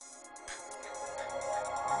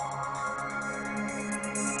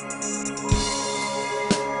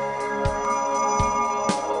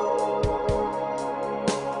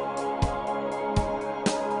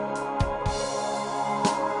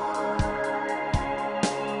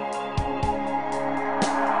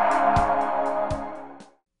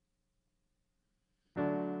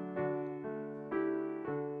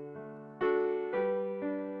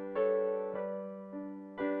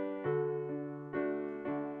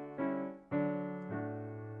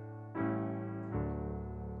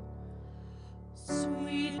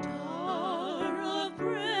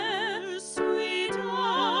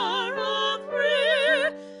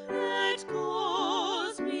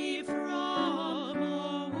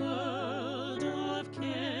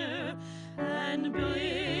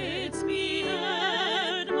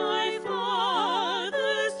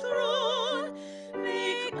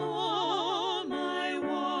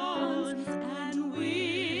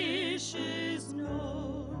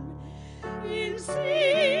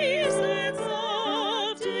seasons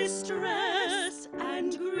of distress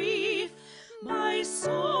and grief, my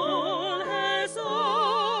soul has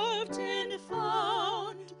often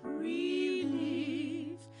found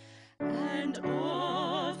relief, and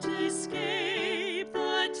oft escaped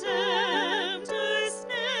the tempter's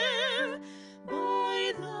snare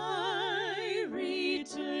by thy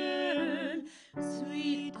return,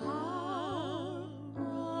 sweet hour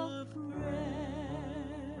of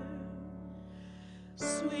prayer.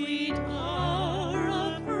 Sweet hour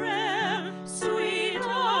of prayer, sweet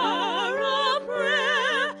hour of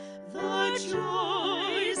prayer, the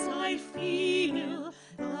joys I feel,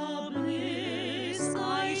 the bliss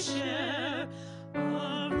I share,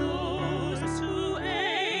 of those who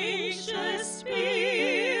anxious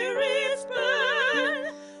spirits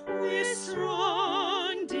burn with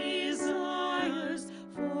strong desires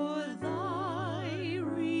for thy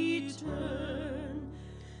return.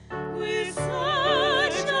 With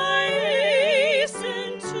such I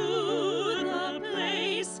hasten to the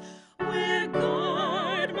place where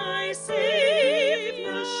God my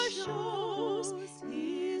Savior shows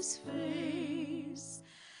his face,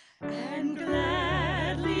 and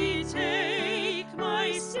gladly take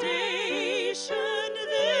my station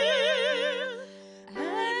there,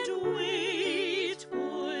 and wait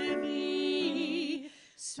for thee,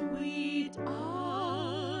 sweet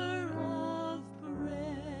hour of prayer.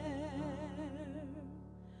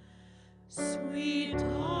 Sweet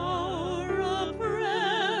hour of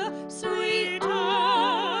prayer, sweet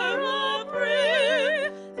hour of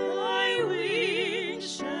prayer, thy wings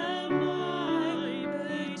shall my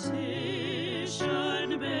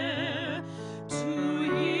petition bear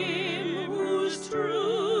to him whose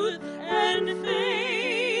truth and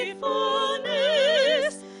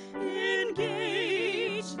faithfulness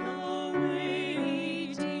engage the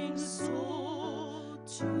waiting soul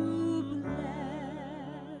to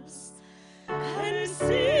bless. And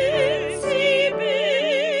since he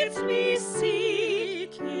bids me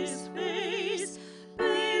seek his face,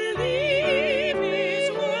 believe his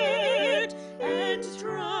word, and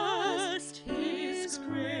trust his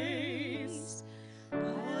grace,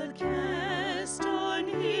 I'll cast on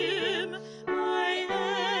him my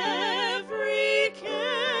every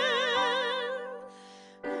care,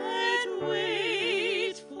 and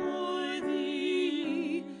wait for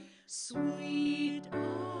thee, sweet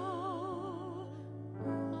hour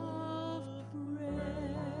of prayer.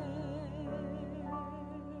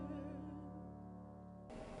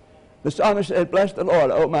 The psalmist said, "Bless the Lord,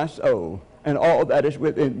 O my soul, and all that is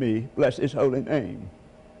within me, bless his holy name.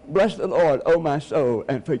 Bless the Lord, O my soul,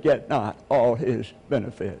 and forget not all his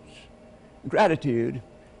benefits." Gratitude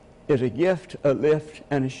is a gift, a lift,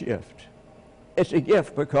 and a shift. It's a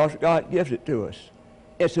gift because God gives it to us.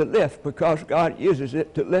 It's a lift because God uses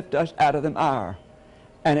it to lift us out of the mire.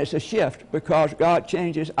 And it's a shift because God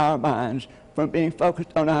changes our minds from being focused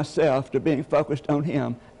on ourselves to being focused on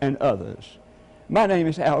Him and others. My name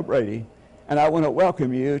is Hal Brady, and I want to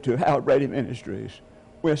welcome you to Hal Brady Ministries.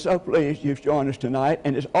 We're so pleased you've joined us tonight,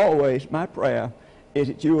 and as always, my prayer is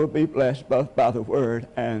that you will be blessed both by the Word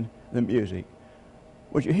and the music.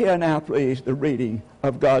 Would you hear now, please, the reading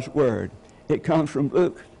of God's Word? It comes from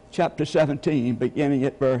Luke chapter 17, beginning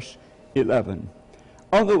at verse 11.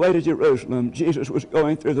 On the way to Jerusalem, Jesus was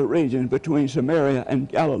going through the region between Samaria and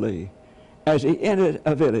Galilee. As he entered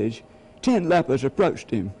a village, 10 lepers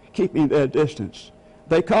approached him, keeping their distance.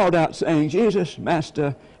 They called out, saying, "Jesus,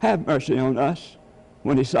 Master, have mercy on us."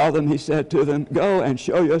 When he saw them, he said to them, "Go and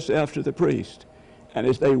show yourselves to the priest." And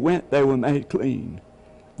as they went, they were made clean.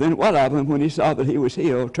 Then one of them, when he saw that he was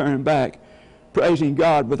healed, turned back, praising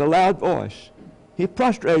God with a loud voice. He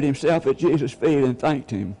prostrated himself at Jesus' feet and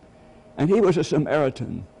thanked him. And he was a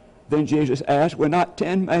Samaritan. Then Jesus asked, "Were not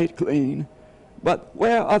 10 made clean? But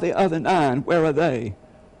where are the other 9? Where are they?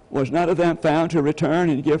 Was none of them found to return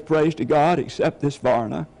and give praise to God except this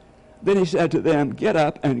foreigner?" Then he said to them, "Get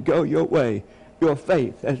up and go your way. Your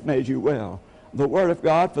faith has made you well." The word of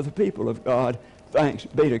God for the people of God. Thanks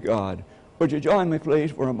be to God. Would you join me,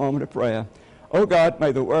 please, for a moment of prayer? Oh God,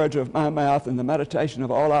 may the words of my mouth and the meditation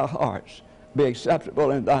of all our hearts be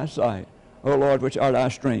acceptable in thy sight, O Lord, which art our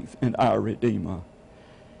strength and our Redeemer.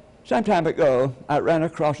 Some time ago, I ran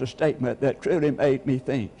across a statement that truly made me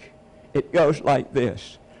think. It goes like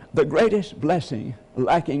this: the greatest blessing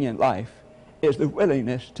lacking in life is the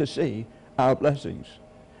willingness to see our blessings.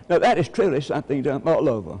 Now that is truly something to mull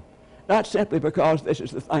over, not simply because this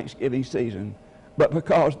is the Thanksgiving season, but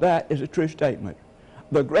because that is a true statement.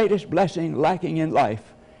 The greatest blessing lacking in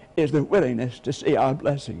life is the willingness to see our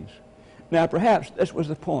blessings. Now perhaps this was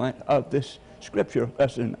the point of this scripture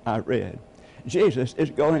lesson I read. Jesus is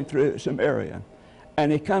going through Samaria,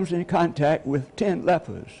 and he comes in contact with 10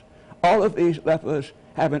 lepers. All of these lepers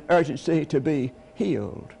have an urgency to be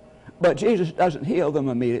healed. But Jesus doesn't heal them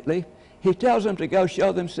immediately. He tells them to go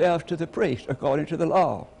show themselves to the priest according to the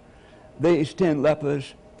law. These 10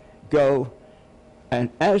 lepers go, and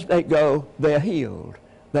as they go, they're healed.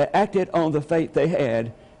 They acted on the faith they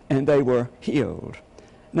had, and they were healed.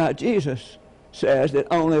 Now, Jesus says that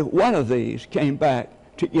only one of these came back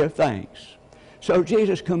to give thanks. So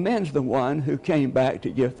Jesus commends the one who came back to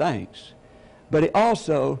give thanks. But he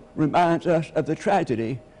also reminds us of the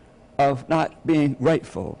tragedy of not being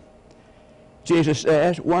grateful. Jesus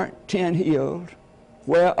says, weren't 10 healed?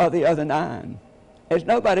 Where are the other 9? Is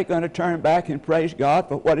nobody going to turn back and praise God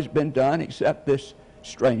for what has been done except this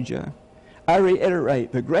stranger? I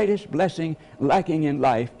reiterate, the greatest blessing lacking in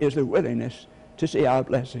life is the willingness to see our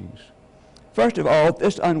blessings. First of all,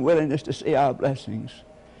 this unwillingness to see our blessings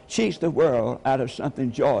cheats the world out of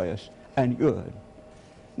something joyous and good.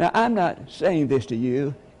 Now, I'm not saying this to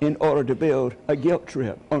you in order to build a guilt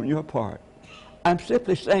trip on your part. I'm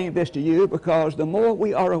simply saying this to you because the more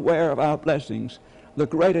we are aware of our blessings, the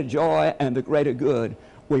greater joy and the greater good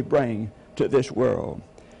we bring to this world.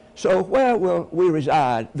 So where will we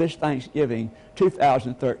reside this Thanksgiving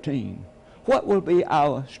 2013? What will be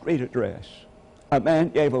our street address? A man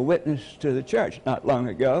gave a witness to the church not long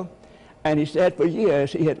ago, and he said for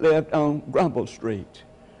years he had lived on Grumble Street.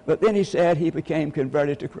 But then he said he became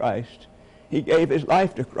converted to Christ. He gave his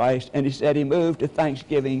life to Christ, and he said he moved to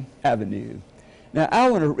Thanksgiving Avenue. Now,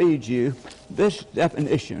 I want to read you this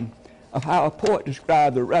definition of how a poet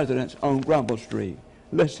described the residents on Grumble Street.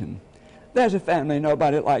 Listen, there's a family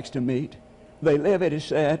nobody likes to meet. They live, it is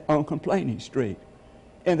said, on Complaining Street.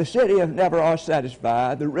 In the city of never are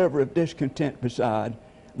satisfied, the river of discontent beside,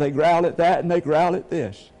 they growl at that and they growl at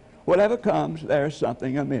this. Whatever comes, there's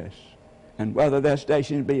something amiss. And whether their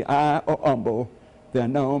station be high or humble, they're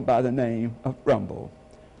known by the name of Grumble.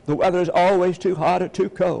 The weather is always too hot or too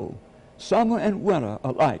cold. Summer and winter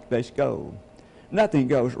alike they scold. Nothing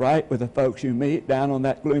goes right with the folks you meet down on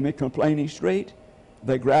that gloomy Complaining Street.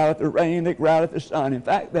 They growl at the rain, they growl at the sun. In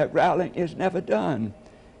fact, their growling is never done.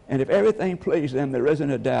 And if everything pleased them, there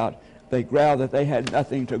isn't a doubt, they growl that they had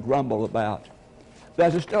nothing to grumble about.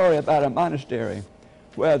 There's a story about a monastery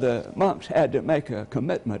where the monks had to make a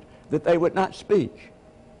commitment that they would not speak.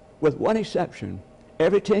 With one exception,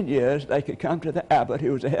 every 10 years they could come to the abbot,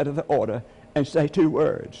 who was the head of the order, and say 2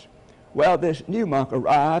 words. Well, this new monk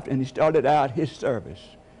arrived and he started out his service.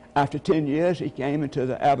 After 10 years, he came into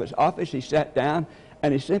the abbot's office, he sat down,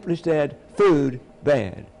 and he simply said, "Food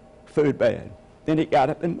bad, food bad." Then he got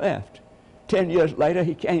up and left. 10 years later,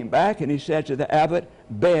 he came back and he said to the abbot,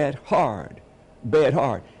 "Bed hard, bed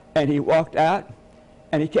hard." And he walked out,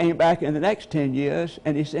 and he came back in the next 10 years,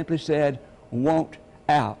 and he simply said, "Want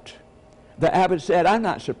out." The abbot said, "I'm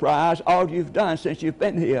not surprised. All you've done since you've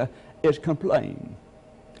been here is complain."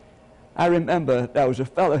 I remember there was a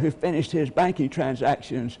fellow who finished his banking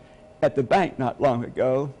transactions at the bank not long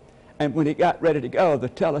ago, and when he got ready to go, the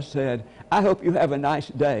teller said, "I hope you have a nice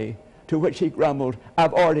day," to which he grumbled,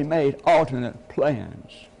 "I've already made alternate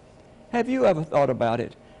plans." Have you ever thought about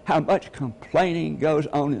it, how much complaining goes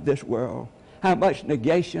on in this world, how much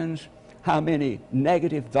negations, how many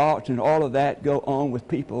negative thoughts and all of that go on with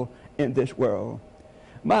people in this world?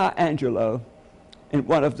 Maya Angelou, in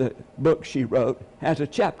one of the books she wrote, has a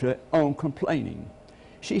chapter on complaining.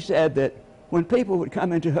 She said that when people would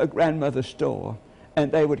come into her grandmother's store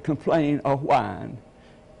and they would complain or whine,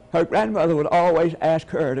 her grandmother would always ask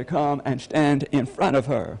her to come and stand in front of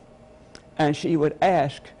her. And she would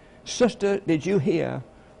ask, "Sister, did you hear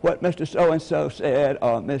what Mr. So-and-so said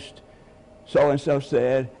or Miss so-and-so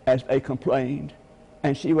said," as they complained?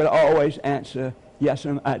 And she would always answer, "Yes,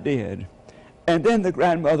 ma'am, I did." And then the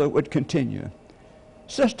grandmother would continue,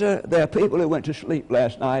 "Sister, there are people who went to sleep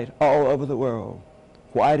last night all over the world,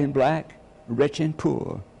 white and black, rich and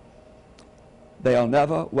poor. They'll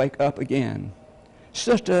never wake up again.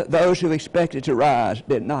 Sister, those who expected to rise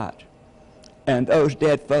did not. And those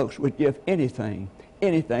dead folks would give anything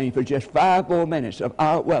for just 5 more minutes of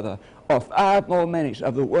our weather or 5 more minutes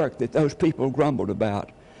of the work that those people grumbled about.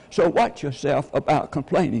 So watch yourself about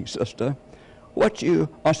complaining, sister. What you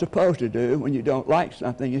are supposed to do when you don't like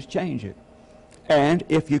something is change it. And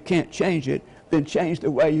if you can't change it, then change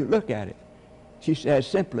the way you look at it." She says,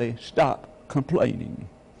 simply stop complaining.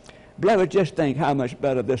 Beloved, just think how much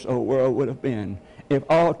better this old world would have been if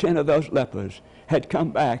all 10 of those lepers had come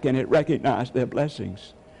back and had recognized their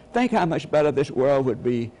blessings. Think how much better this world would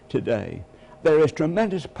be today. There is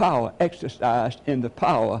tremendous power exercised in the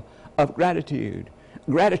power of gratitude.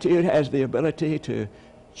 Gratitude has the ability to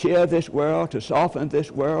cheer this world, to soften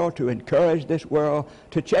this world, to encourage this world,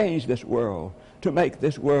 to change this world, to make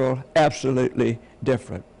this world absolutely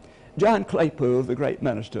different. John Claypool, the great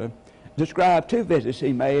minister, described 2 visits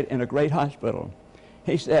he made in a great hospital.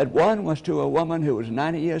 He said one was to a woman who was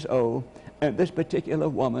 90 years old, and this particular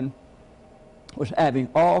woman was having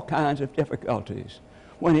all kinds of difficulties.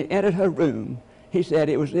 When he entered her room, he said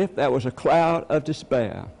it was as if there was a cloud of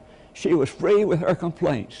despair. She was free with her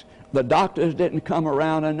complaints. The doctors didn't come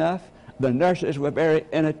around enough. The nurses were very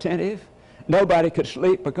inattentive. Nobody could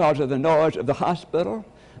sleep because of the noise of the hospital.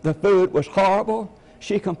 The food was horrible.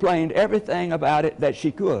 She complained everything about it that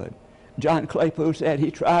she could. John Claypool said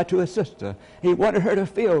he tried to assist her. He wanted her to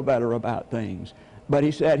feel better about things, but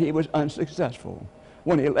he said he was unsuccessful.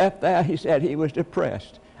 When he left there, he said he was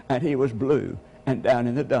depressed and he was blue and down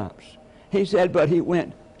in the dumps. He said, but he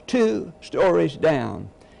went 2 stories down.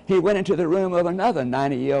 He went into the room of another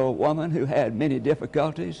 90-year-old woman who had many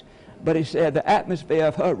difficulties, but he said the atmosphere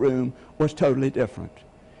of her room was totally different.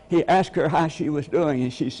 He asked her how she was doing,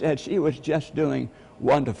 and she said she was just doing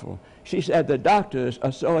wonderful. She said the doctors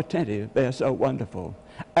are so attentive, they are so wonderful.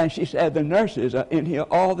 And she said the nurses are in here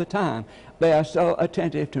all the time. They are so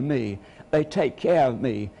attentive to me. They take care of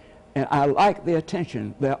me, and I like the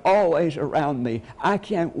attention. They're always around me. I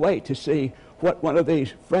can't wait to see what one of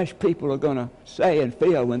these fresh people are going to say and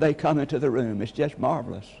feel when they come into the room. It's just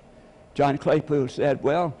marvelous. John Claypool said,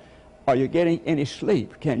 well, are you getting any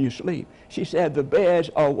sleep? Can you sleep? She said, the beds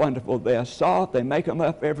are wonderful. They're soft. They make them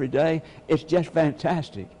up every day. It's just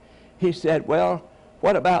fantastic. He said, well,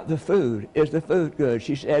 what about the food? Is the food good?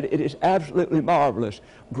 She said, it is absolutely marvelous.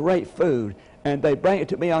 Great food. And they bring it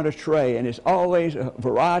to me on a tray, and it's always a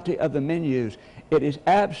variety of the menus. It is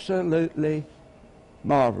absolutely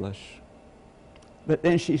marvelous. But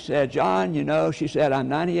then she said, John, you know, she said, I'm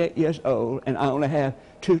 98 years old, and I only have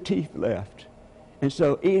 2 teeth left. And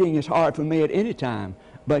so eating is hard for me at any time.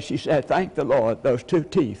 But she said, thank the Lord, those 2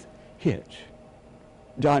 teeth hit.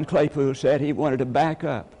 John Claypool said he wanted to back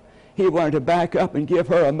up. He wanted to back up and give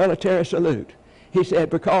her a military salute. He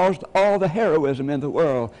said, because all the heroism in the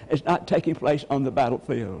world is not taking place on the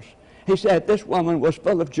battlefields. He said this woman was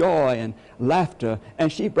full of joy and laughter,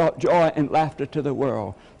 and she brought joy and laughter to the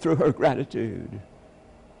world through her gratitude.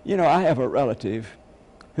 You know, I have a relative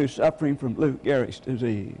who's suffering from Lou Gehrig's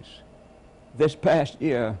disease. This past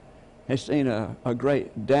year has seen a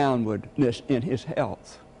great downwardness in his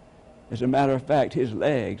health. As a matter of fact, his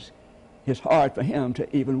legs, it's hard for him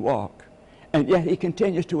to even walk. And yet he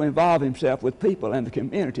continues to involve himself with people in the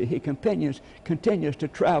community. He continues to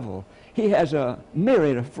travel. He has a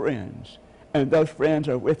myriad of friends, and those friends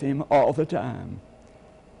are with him all the time.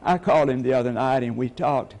 I called him the other night, and we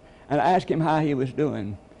talked, and I asked him how he was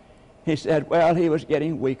doing. He said, well, he was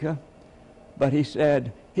getting weaker, but he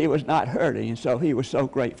said he was not hurting, and so he was so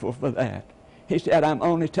grateful for that. He said, I'm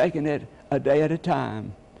only taking it a day at a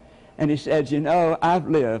time. And he said, you know, I've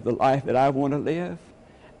lived the life that I want to live.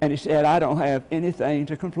 And he said, I don't have anything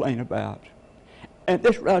to complain about. And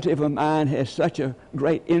this relative of mine has such a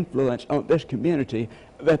great influence on this community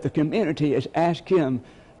that the community has asked him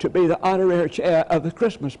to be the honorary chair of the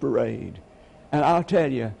Christmas parade. And I'll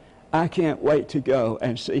tell you, I can't wait to go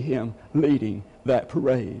and see him leading that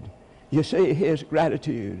parade. You see, his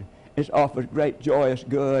gratitude has offered great joyous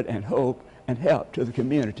good and hope and help to the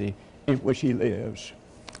community in which he lives.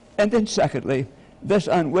 And then secondly, this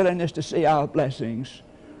unwillingness to see our blessings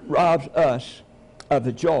robs us of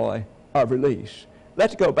the joy of release.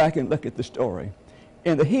 Let's go back and look at the story.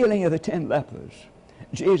 In the healing of the 10 lepers,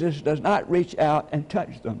 Jesus does not reach out and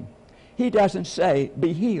touch them. He doesn't say,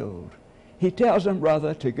 be healed. He tells them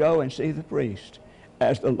rather to go and see the priest,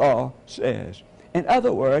 as the law says. In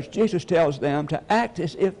other words, Jesus tells them to act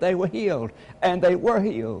as if they were healed, and they were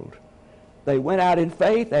healed. They went out in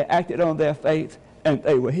faith, they acted on their faith, and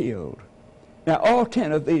they were healed. Now, all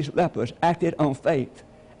 10 of these lepers acted on faith,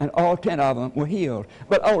 and all 10 of them were healed.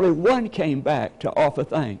 But only one came back to offer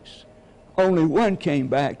thanks. Only one came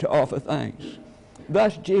back to offer thanks.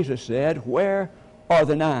 Thus Jesus said, where are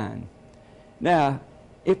the 9? Now,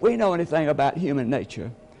 if we know anything about human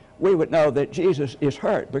nature, we would know that Jesus is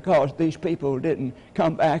hurt because these people didn't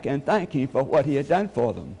come back and thank him for what he had done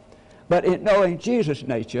for them. But in knowing Jesus'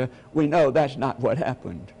 nature, we know that's not what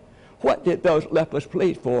happened. What did those lepers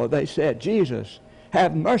plead for? They said, Jesus,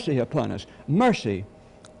 have mercy upon us. Mercy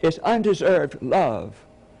is undeserved love.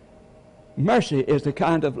 Mercy is the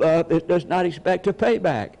kind of love that does not expect to pay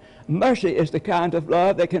back. Mercy is the kind of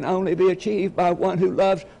love that can only be achieved by one who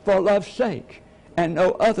loves for love's sake and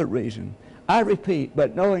no other reason. I repeat,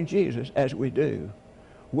 but knowing Jesus as we do,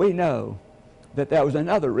 we know that there was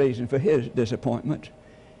another reason for his disappointment.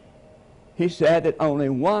 he said that only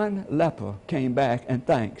one leper came back and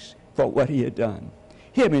thanks for what he had done.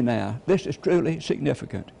 Hear me now. This is truly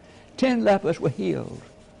significant. 10 lepers were healed,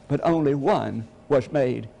 but only one was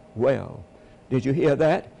made well. Did you hear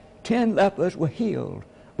that? 10 lepers were healed,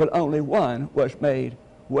 but only one was made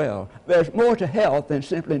well. There's more to health than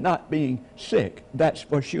simply not being sick, that's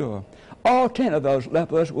for sure. All 10 of those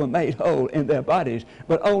lepers were made whole in their bodies,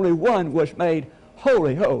 but only one was made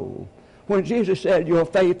wholly whole. When Jesus said, your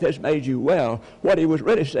faith has made you well, what he was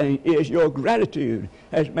really saying is your gratitude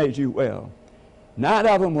has made you well. 9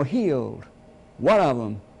 of them were healed. 1 of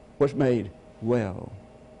them was made well.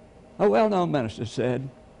 A well-known minister said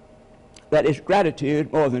that it's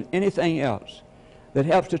gratitude more than anything else that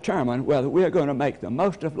helps determine whether we're going to make the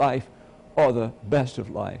most of life or the best of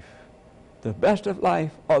life. The best of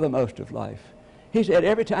life or the most of life. He said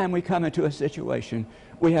every time we come into a situation,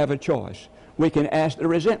 we have a choice. We can ask the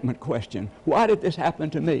resentment question. Why did this happen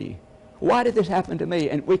to me? Why did this happen to me?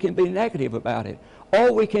 And we can be negative about it.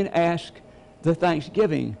 Or we can ask the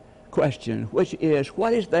thanksgiving question, which is,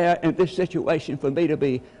 what is there in this situation for me to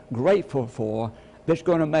be grateful for that's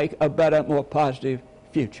going to make a better, more positive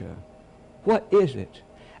future? What is it?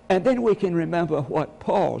 And then we can remember what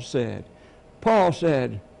Paul said. Paul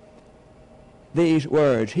said these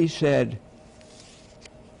words. He said,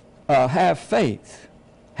 have faith,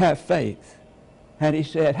 have faith. And he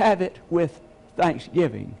said, have it with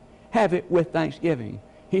thanksgiving. Have it with thanksgiving.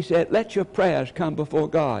 He said, let your prayers come before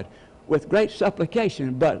God with great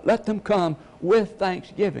supplication, but let them come with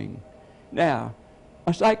thanksgiving. Now,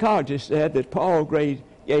 a psychologist said that Paul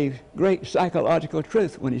gave great psychological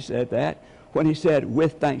truth when he said that, when he said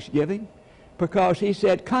with thanksgiving, because he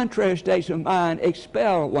said contrary states of mind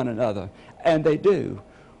expel one another, and they do.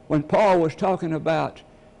 When Paul was talking about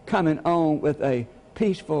coming on with a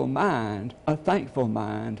peaceful mind, a thankful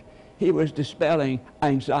mind, he was dispelling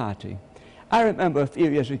anxiety. I remember a few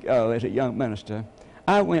years ago as a young minister,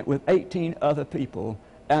 I went with 18 other people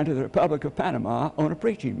down to the Republic of Panama on a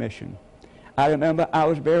preaching mission. I remember I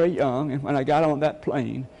was very young, and when I got on that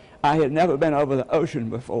plane, I had never been over the ocean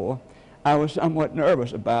before. I was somewhat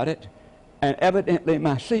nervous about it, and evidently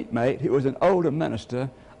my seatmate, who was an older minister,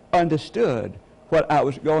 understood what I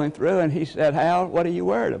was going through, and he said, Hal, what are you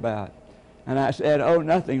worried about? And I said, oh,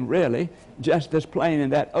 nothing really, just this plane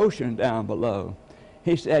and that ocean down below.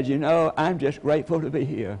 He said, you know, I'm just grateful to be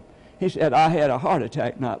here. He said, I had a heart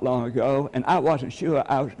attack not long ago, and I wasn't sure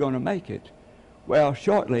I was going to make it. Well,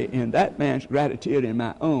 shortly, in that man's gratitude and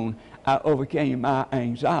my own, I overcame my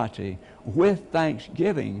anxiety. With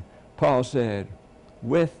thanksgiving, Paul said,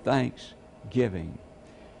 with thanksgiving.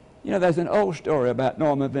 You know, there's an old story about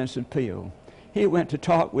Norman Vincent Peale. He went to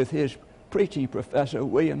talk with his preaching professor,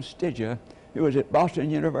 William Stidger, who was at Boston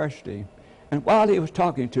University. And while he was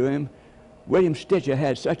talking to him, William Stidger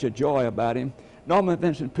had such a joy about him. Norman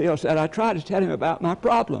Vincent Peale said, I tried to tell him about my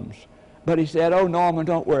problems. But he said, oh, Norman,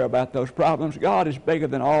 don't worry about those problems. God is bigger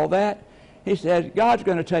than all that. He said, God's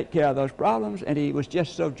going to take care of those problems. And he was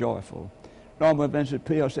just so joyful. Norman Vincent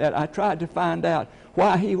Peale said, I tried to find out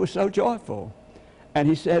why he was so joyful. And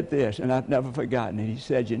he said this, and I've never forgotten it. He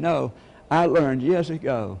said, you know, I learned years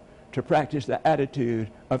ago to practice the attitude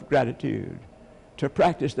of gratitude. To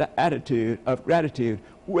practice the attitude of gratitude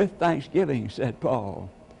with thanksgiving, said Paul.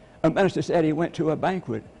 A minister said he went to a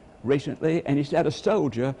banquet recently, and he said a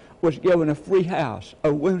soldier was given a free house,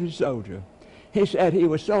 a wounded soldier. He said he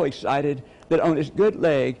was so excited that on his good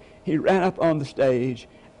leg, he ran up on the stage,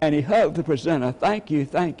 and he hugged the presenter. Thank you,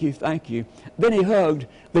 thank you, thank you. Then he hugged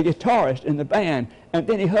the guitarist in the band, and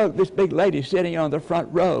then he hugged this big lady sitting on the front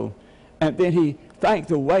row. And then he thanked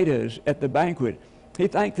the waiters at the banquet. He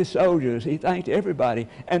thanked the soldiers. He thanked everybody.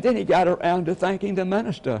 And then he got around to thanking the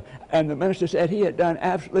minister. And the minister said he had done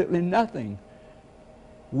absolutely nothing.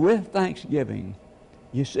 With thanksgiving,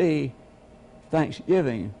 you see,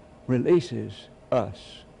 thanksgiving releases us.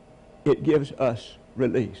 It gives us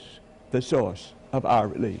release, the source of our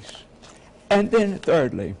release. And then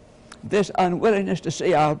thirdly, this unwillingness to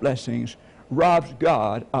see our blessings robs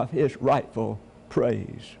God of his rightful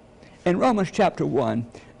praise. In Romans chapter 1,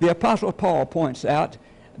 the Apostle Paul points out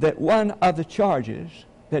that one of the charges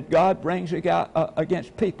that God brings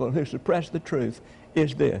against people who suppress the truth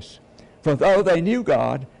is this: for though they knew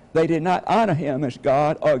God, they did not honor him as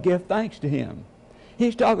God or give thanks to him.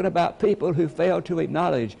 He's talking about people who fail to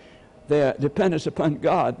acknowledge their dependence upon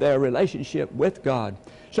God, their relationship with God.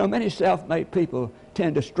 So many self-made people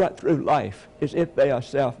tend to strut through life as if they are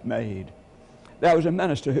self-made. There was a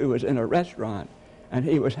minister who was in a restaurant, and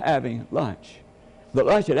he was having lunch. The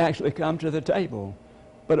lunch had actually come to the table.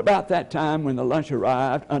 But about that time when the lunch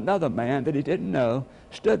arrived, another man that he didn't know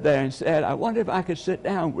stood there and said, I wonder if I could sit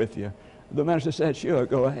down with you. The minister said, sure,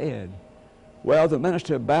 go ahead. Well, the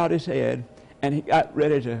minister bowed his head, and he got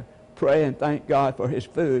ready to pray and thank God for his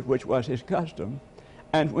food, which was his custom.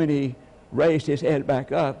 And when he raised his head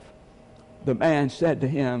back up, the man said to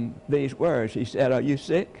him these words. He said, are you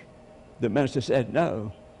sick? The minister said,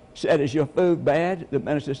 no. He said, is your food bad? The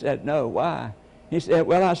minister said, no. Why? He said,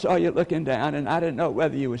 well, I saw you looking down, and I didn't know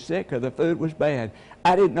whether you were sick or the food was bad.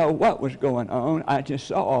 I didn't know what was going on. I just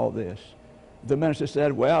saw all this. The minister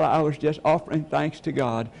said, well, I was just offering thanks to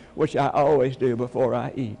God, which I always do before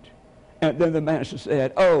I eat. And then the minister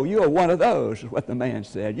said, oh, you're one of those, is what the man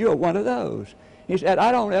said. You're one of those. He said,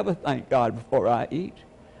 I don't ever thank God before I eat.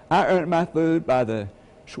 I earn my food by the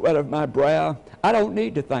sweat of my brow. I don't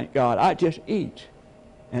need to thank God. I just eat.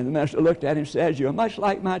 And the minister looked at him and said, you're much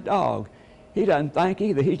like my dog. He doesn't thank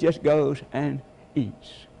either. He just goes and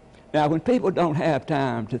eats. Now, when people don't have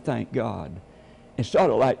time to thank God, it's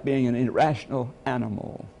sort of like being an irrational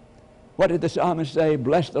animal. What did the psalmist say?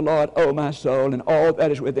 Bless the Lord, O my soul, and all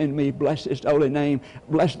that is within me. Bless his holy name.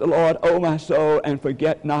 Bless the Lord, O my soul, and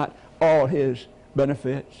forget not all his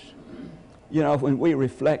benefits. You know, when we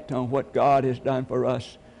reflect on what God has done for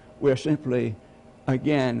us, we're simply,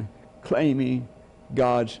 again, claiming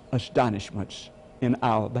God's astonishments in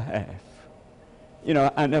our behalf. You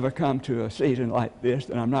know, I never come to a season like this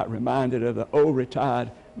that I'm not reminded of the old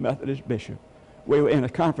retired Methodist bishop. We were in a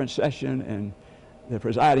conference session, and the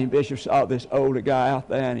presiding bishop saw this older guy out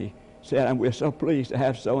there, and he said, and we're so pleased to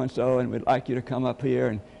have so-and-so, and we'd like you to come up here,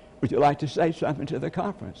 and would you like to say something to the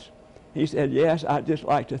conference? He said, yes, I'd just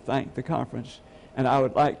like to thank the conference, and I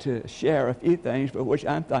would like to share a few things for which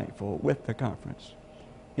I'm thankful with the conference.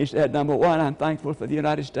 He said, number one, I'm thankful for the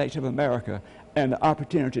United States of America and the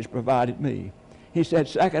opportunities provided me. He said,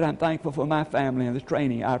 second, I'm thankful for my family and the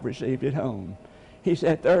training I've received at home. He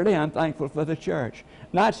said, thirdly, I'm thankful for the church.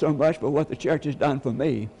 Not so much for what the church has done for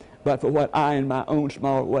me, but for what I, in my own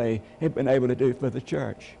small way, have been able to do for the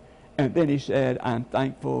church. And then he said, I'm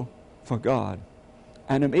thankful for God.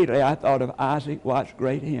 And immediately I thought of Isaac Watts'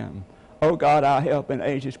 great hymn, O God, our help in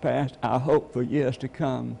ages past, our hope for years to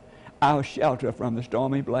come, our shelter from the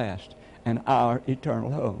stormy blast, and our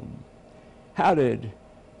eternal home. How did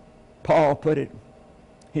Paul put it?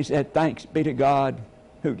 He said, thanks be to God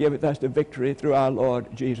who giveth us the victory through our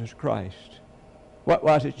Lord Jesus Christ. What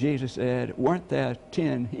was it Jesus said? Weren't there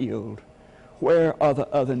 10 healed? Where are the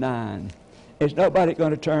other 9? Is nobody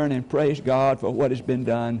going to turn and praise God for what has been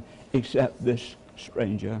done except this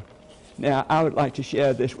stranger? Now, I would like to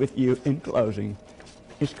share this with you in closing.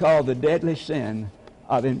 It's called the deadly sin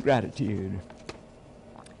of ingratitude.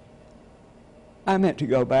 I meant to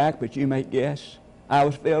go back, but you may guess. I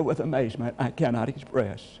was filled with amazement I cannot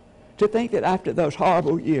express. To think that after those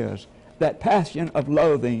horrible years, that passion of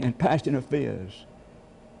loathing and passion of fears,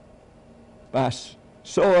 by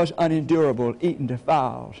sores unendurable, eaten to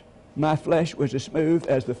fowls, my flesh was as smooth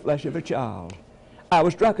as the flesh of a child. I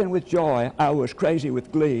was drunken with joy, I was crazy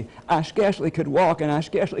with glee. I scarcely could walk and I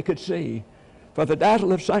scarcely could see, for the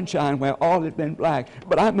dazzle of sunshine where all had been black.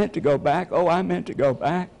 But I meant to go back, oh, I meant to go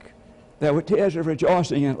back. There were tears of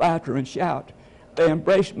rejoicing and laughter and shout. They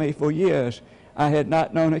embraced me for years. I had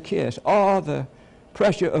not known a kiss. All the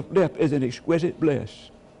pressure of lip is an exquisite bliss.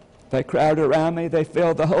 They crowded around me. They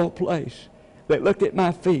filled the whole place. They looked at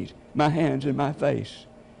my feet, my hands, and my face.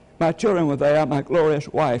 My children were there, my glorious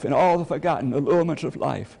wife, and all the forgotten allurements of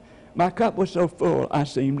life. My cup was so full, I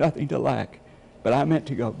seemed nothing to lack. But I meant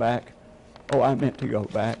to go back. Oh, I meant to go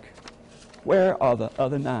back. Where are the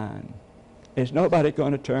other 9? Is nobody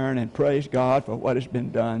going to turn and praise God for what has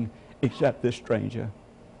been done except this stranger?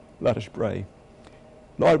 Let us pray.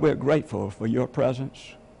 Lord, we're grateful for your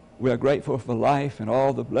presence. We're grateful for life and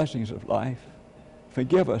all the blessings of life.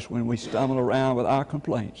 Forgive us when we stumble around with our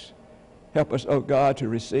complaints. Help us, O God, to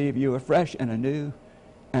receive you afresh and anew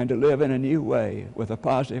and to live in a new way with a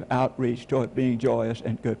positive outreach toward being joyous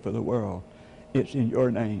and good for the world. It's in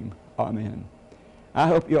your name. Amen. I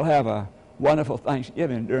hope you'll have a wonderful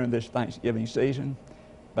Thanksgiving during this Thanksgiving season,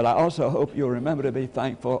 but I also hope you'll remember to be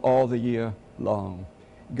thankful all the year long.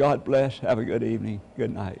 God bless. Have a good evening.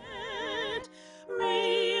 Good night.